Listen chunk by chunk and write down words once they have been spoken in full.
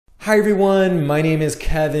Hi everyone, my name is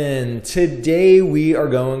Kevin. Today we are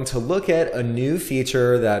going to look at a new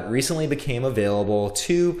feature that recently became available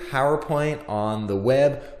to PowerPoint on the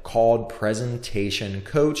web called Presentation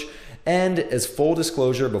Coach. And as full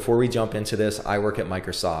disclosure, before we jump into this, I work at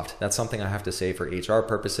Microsoft. That's something I have to say for HR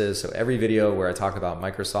purposes. So every video where I talk about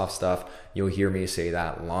Microsoft stuff, you'll hear me say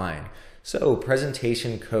that line. So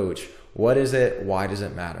Presentation Coach, what is it? Why does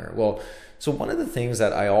it matter? Well, so one of the things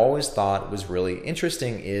that I always thought was really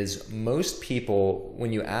interesting is most people,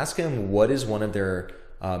 when you ask them what is one of their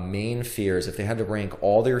main fears, if they had to rank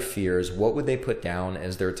all their fears, what would they put down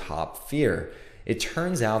as their top fear? It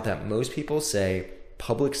turns out that most people say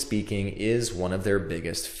public speaking is one of their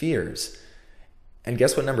biggest fears. And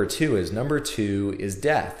guess what number two is? Number two is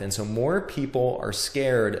death. And so more people are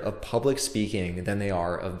scared of public speaking than they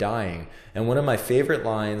are of dying. And one of my favorite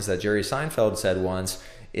lines that Jerry Seinfeld said once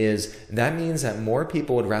is that means that more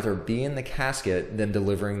people would rather be in the casket than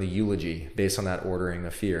delivering the eulogy based on that ordering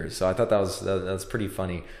of fears. So I thought that's pretty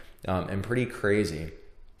funny and pretty crazy.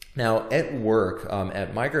 Now at work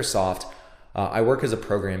at Microsoft, I work as a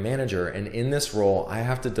program manager, and in this role, I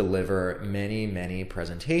have to deliver many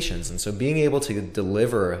presentations. And so being able to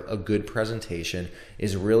deliver a good presentation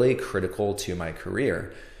is really critical to my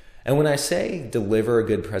career. And when I say deliver a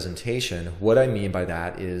good presentation, what I mean by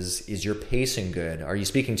that is your pacing good? Are you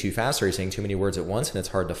speaking too fast? Are you saying too many words at once and it's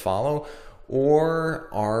hard to follow? Or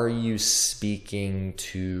are you speaking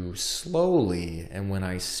too slowly? And when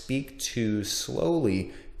I speak too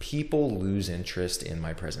slowly, people lose interest in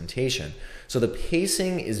my presentation. So the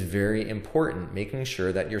pacing is very important, making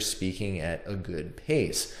sure that you're speaking at a good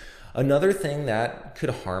pace. Another thing that could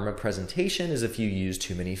harm a presentation is if you use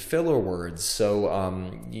too many filler words. So,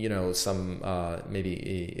 some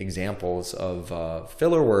maybe examples of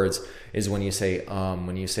filler words is when you say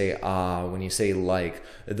when you say when you say like.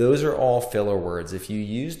 Those are all filler words. If you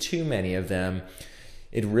use too many of them,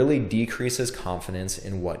 it really decreases confidence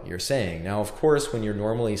in what you're saying. Now, of course, when you're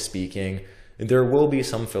normally speaking, there will be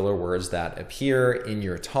some filler words that appear in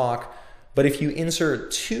your talk. But if you insert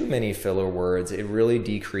too many filler words, it really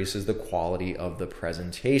decreases the quality of the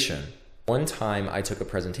presentation. One time I took a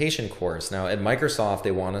presentation course. Now at Microsoft,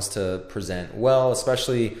 they want us to present well,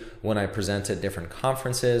 especially when I present at different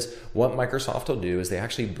conferences. What Microsoft will do is they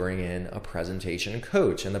actually bring in a presentation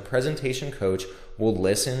coach, and the presentation coach will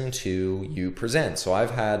listen to you present. So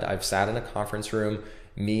I've sat in a conference room,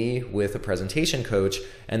 me with a presentation coach,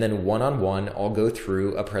 and then one-on-one I'll go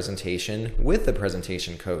through a presentation with the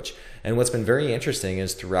presentation coach. And what's been very interesting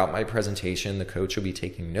is throughout my presentation, the coach will be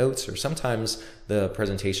taking notes, or sometimes the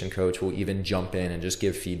presentation coach will even jump in and just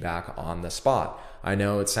give feedback on the spot. I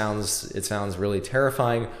know it sounds really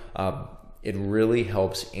terrifying. It really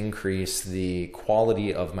helps increase the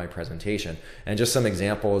quality of my presentation. And just some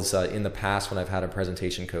examples, in the past when I've had a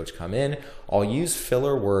presentation coach come in, I'll use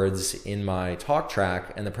filler words in my talk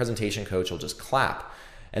track and the presentation coach will just clap.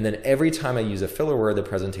 And then every time I use a filler word, the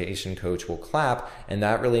presentation coach will clap, and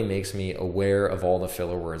that really makes me aware of all the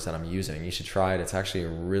filler words that I'm using. You should try it. It's actually a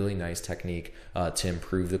really nice technique to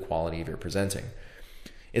improve the quality of your presenting.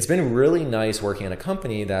 It's been really nice working at a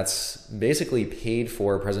company that's basically paid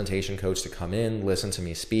for a presentation coach to come in, listen to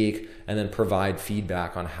me speak, and then provide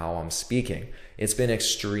feedback on how I'm speaking. It's been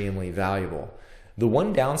extremely valuable. The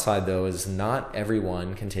one downside though is not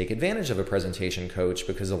everyone can take advantage of a presentation coach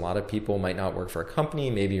because a lot of people might not work for a company.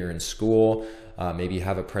 Maybe you're in school, maybe you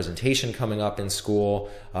have a presentation coming up in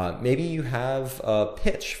school, maybe you have a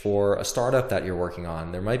pitch for a startup that you're working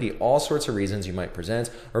on. There might be all sorts of reasons you might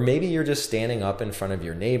present, or maybe you're just standing up in front of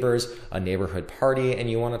your neighbors, a neighborhood party,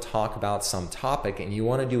 and you want to talk about some topic and you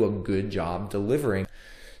want to do a good job delivering.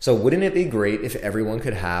 So wouldn't it be great if everyone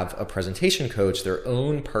could have a presentation coach, their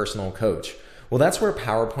own personal coach? Well, that's where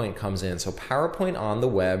PowerPoint comes in. So PowerPoint on the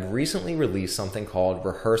web recently released something called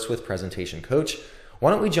Rehearse with Presentation Coach. Why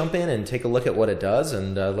don't we jump in and take a look at what it does,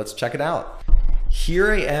 and let's check it out.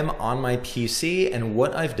 Here I am on my PC, and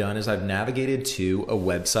what I've done is I've navigated to a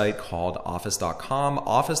website called office.com.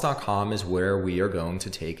 Office.com is where we are going to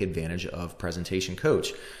take advantage of Presentation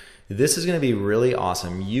Coach. This is going to be really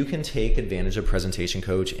awesome. You can take advantage of Presentation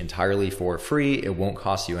Coach entirely for free. It won't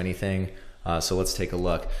cost you anything. So let's take a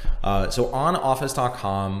look. So on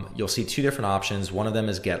office.com, you'll see two different options. One of them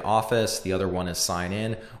is Get Office. The other one is Sign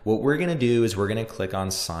In. What we're going to do is we're going to click on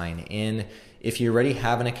Sign In. If you already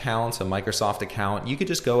have an account, a Microsoft account, you could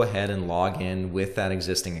just go ahead and log in with that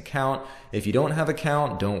existing account. If you don't have an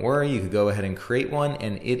account, don't worry. You could go ahead and create one,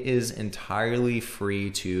 and it is entirely free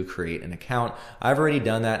to create an account. I've already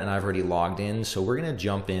done that, and I've already logged in. So we're going to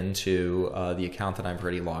jump into the account that I've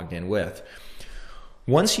already logged in with.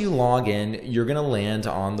 Once you log in, you're going to land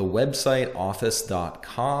on the website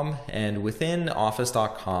office.com, and within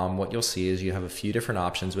office.com, what you'll see is you have a few different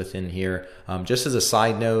options within here. Just as a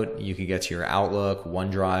side note, you could get to your Outlook,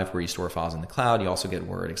 OneDrive, where you store files in the cloud. You also get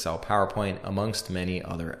Word, Excel, PowerPoint, amongst many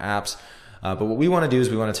other apps. But what we want to do is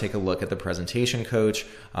we want to take a look at the Presentation Coach.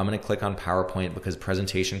 I'm going to click on PowerPoint because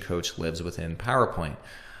Presentation Coach lives within PowerPoint.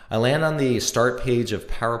 I land on the start page of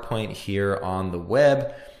PowerPoint here on the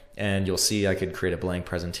web, and you'll see I could create a blank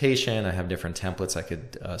presentation. I have different templates I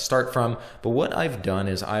could start from. But what I've done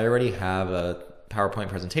is I already have a PowerPoint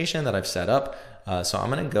presentation that I've set up. So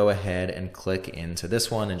I'm going to go ahead and click into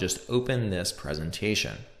this one and just open this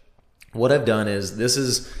presentation. What I've done is this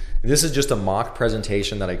is just a mock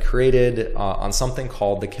presentation that I created on something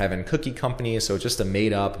called the Kevin Cookie Company. So just a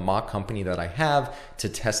made up mock company that I have to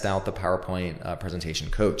test out the PowerPoint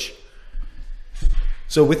presentation coach.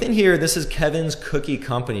 So within here, this is Kevin's Cookie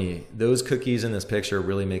Company. Those cookies in this picture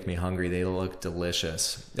really make me hungry. They look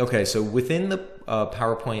delicious. Okay, so within the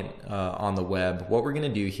PowerPoint on the web, what we're gonna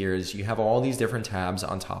do here is you have all these different tabs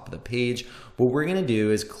on top of the page. What we're gonna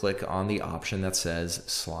do is click on the option that says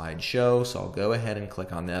Slide Show. So I'll go ahead and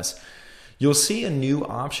click on this. You'll see a new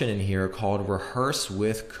option in here called Rehearse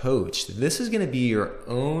with Coach. This is gonna be your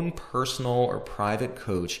own personal or private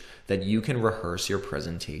coach that you can rehearse your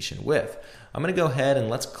presentation with. I'm going to go ahead and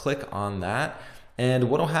let's click on that. And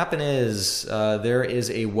what will happen is there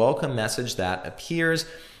is a welcome message that appears.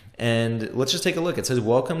 And let's just take a look. It says,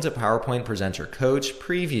 welcome to PowerPoint Presenter Coach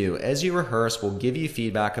Preview. As you rehearse, we'll give you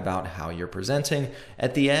feedback about how you're presenting.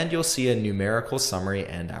 At the end, you'll see a numerical summary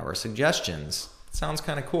and our suggestions. Sounds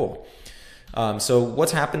kind of cool. So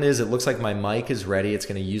what's happened is it looks like my mic is ready. It's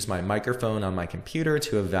going to use my microphone on my computer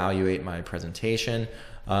to evaluate my presentation.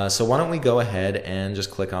 So why don't we go ahead and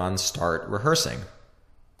just click on Start Rehearsing.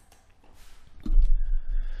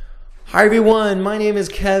 Hi everyone, my name is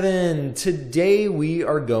Kevin. Today we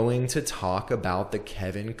are going to talk about the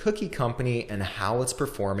Kevin Cookie Company and how it's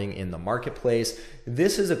performing in the marketplace.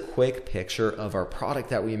 This is a quick picture of our product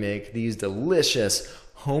that we make, these delicious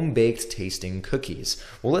home-baked tasting cookies.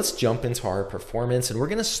 Well, let's jump into our performance, and we're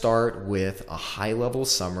going to start with a high-level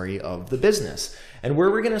summary of the business. And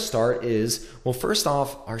where we're going to start is, well, first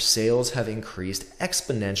off, our sales have increased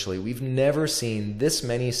exponentially. We've never seen this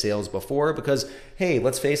many sales before because, hey,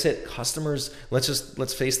 let's face it,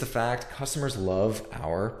 let's face the fact, customers love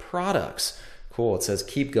our products. Cool. It says,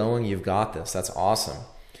 keep going. You've got this. That's awesome.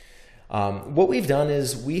 What we've done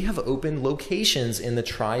is we have opened locations in the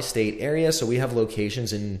tri-state area. So we have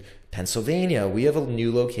locations in Pennsylvania, we have a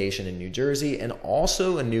new location in New Jersey, and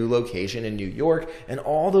also a new location in New York, and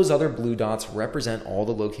all those other blue dots represent all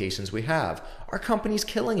the locations we have. Our company's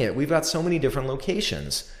killing it. We've got so many different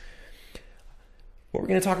locations. What we're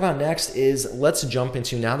going to talk about next is let's jump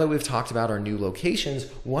into, now that we've talked about our new locations,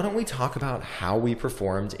 why don't we talk about how we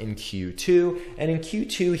performed in Q2? And in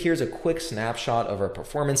Q2, here's a quick snapshot of our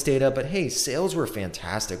performance data, but hey, sales were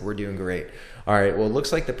fantastic. We're doing great. All right, well, it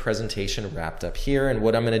looks like the presentation wrapped up here, and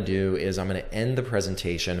what I'm going to do is I'm going to end the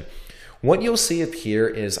presentation. What you'll see up here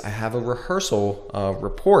is I have a rehearsal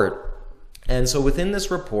report. And so within this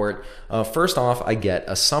report, first off, I get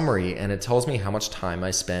a summary, and it tells me how much time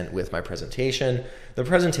I spent with my presentation. The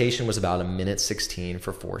presentation was about 1:16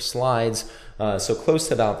 for 4 slides, so close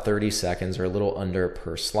to about 30 seconds or a little under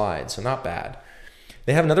per slide, so not bad.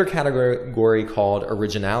 They have another category called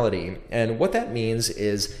Originality, and what that means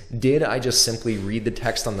is, did I just simply read the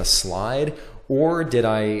text on the slide, or did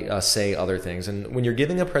I say other things? And when you're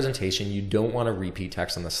giving a presentation, you don't want to repeat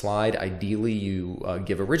text on the slide. Ideally, you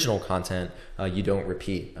give original content, you don't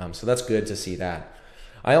repeat. So that's good to see that.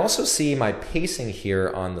 I also see my pacing here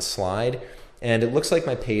on the slide, and it looks like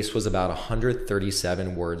my pace was about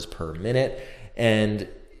 137 words per minute. And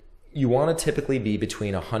you want to typically be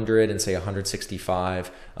between 100 and say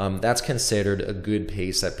 165. That's considered a good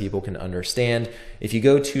pace that people can understand. If you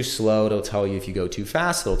go too slow, it'll tell you. If you go too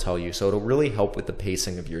fast, it'll tell you. So it'll really help with the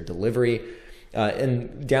pacing of your delivery.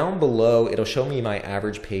 And down below, it'll show me my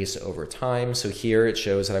average pace over time. So here it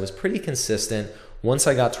shows that I was pretty consistent. Once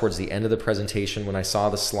I got towards the end of the presentation, when I saw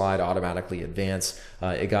the slide automatically advance,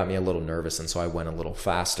 it got me a little nervous, and so I went a little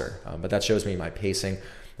faster. But that shows me my pacing.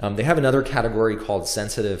 They have another category called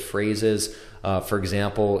sensitive phrases. For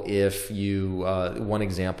example, if you, one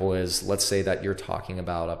example is, let's say that you're talking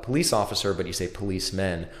about a police officer, but you say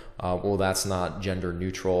policemen. Well, that's not gender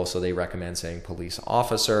neutral, so they recommend saying police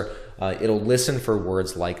officer. It'll listen for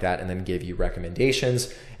words like that and then give you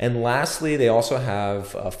recommendations. And lastly, they also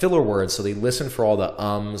have filler words, so they listen for all the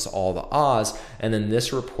ums, all the ahs, and then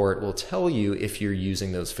this report will tell you if you're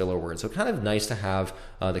using those filler words. So kind of nice to have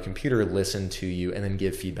the computer listen to you and then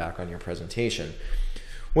give feedback on your presentation.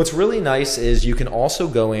 What's really nice is you can also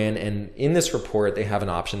go in this report, they have an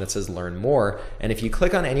option that says Learn More. And if you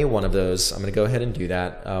click on any one of those, I'm going to go ahead and do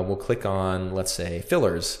that. We'll click on, let's say,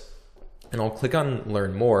 fillers. And I'll click on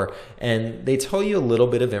Learn More, and they tell you a little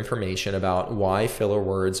bit of information about why filler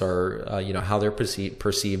words are, how they're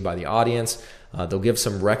perceived by the audience. They'll give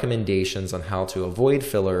some recommendations on how to avoid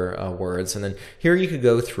filler words. And then here you could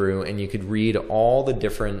go through and you could read all the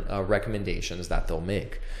different recommendations that they'll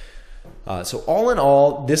make. So all in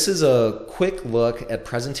all, this is a quick look at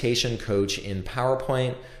Presentation Coach in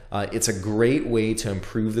PowerPoint. It's a great way to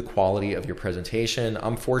improve the quality of your presentation.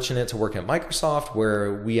 I'm fortunate to work at Microsoft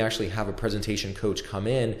where we actually have a presentation coach come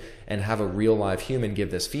in and have a real live human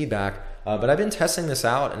give this feedback. But I've been testing this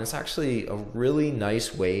out, and it's actually a really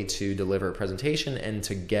nice way to deliver a presentation and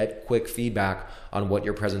to get quick feedback on what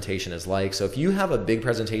your presentation is like. So if you have a big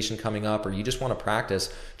presentation coming up or you just want to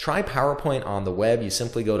practice, try PowerPoint on the web. You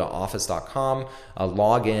simply go to office.com,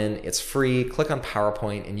 log in, it's free, click on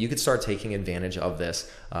PowerPoint, and you could start taking advantage of this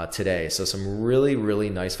today. So some really,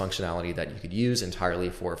 really nice functionality that you could use entirely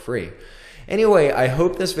for free. Anyway, I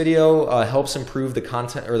hope this video helps improve the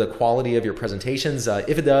content or the quality of your presentations.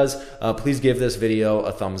 If it does, please give this video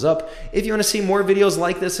a thumbs up. If you want to see more videos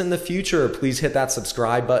like this in the future, please hit that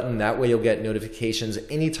subscribe button. That way you'll get notifications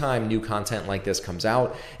anytime new content like this comes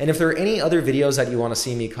out. And if there are any other videos that you want to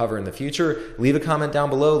see me cover in the future, leave a comment down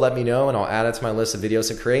below, let me know, and I'll add it to my list of videos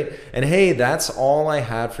to create. And hey, that's all I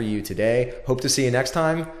had for you today. Hope to see you next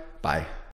time. Bye.